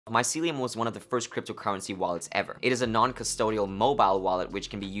Mycelium was one of the first cryptocurrency wallets ever. It is a non-custodial mobile wallet which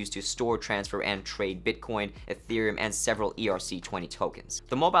can be used to store, transfer, and trade Bitcoin, Ethereum, and several ERC20 tokens.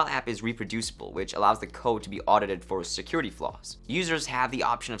 The mobile app is reproducible, which allows the code to be audited for security flaws. Users have the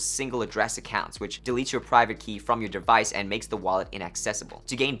option of single address accounts, which deletes your private key from your device and makes the wallet inaccessible.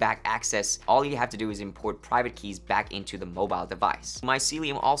 To gain back access, all you have to do is import private keys back into the mobile device.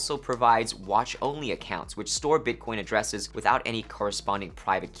 Mycelium also provides watch-only accounts, which store Bitcoin addresses without any corresponding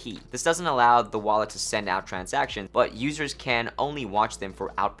private key. This doesn't allow the wallet to send out transactions, but users can only watch them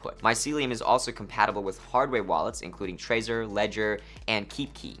for output. Mycelium is also compatible with hardware wallets, including Trezor, Ledger, and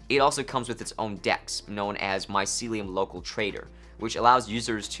KeepKey. It also comes with its own DEX, known as Mycelium Local Trader, which allows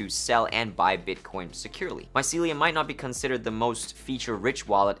users to sell and buy Bitcoin securely. Mycelium might not be considered the most feature-rich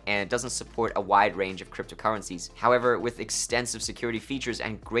wallet and doesn't support a wide range of cryptocurrencies. However, with extensive security features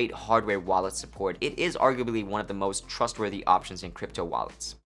and great hardware wallet support, it is arguably one of the most trustworthy options in crypto wallets.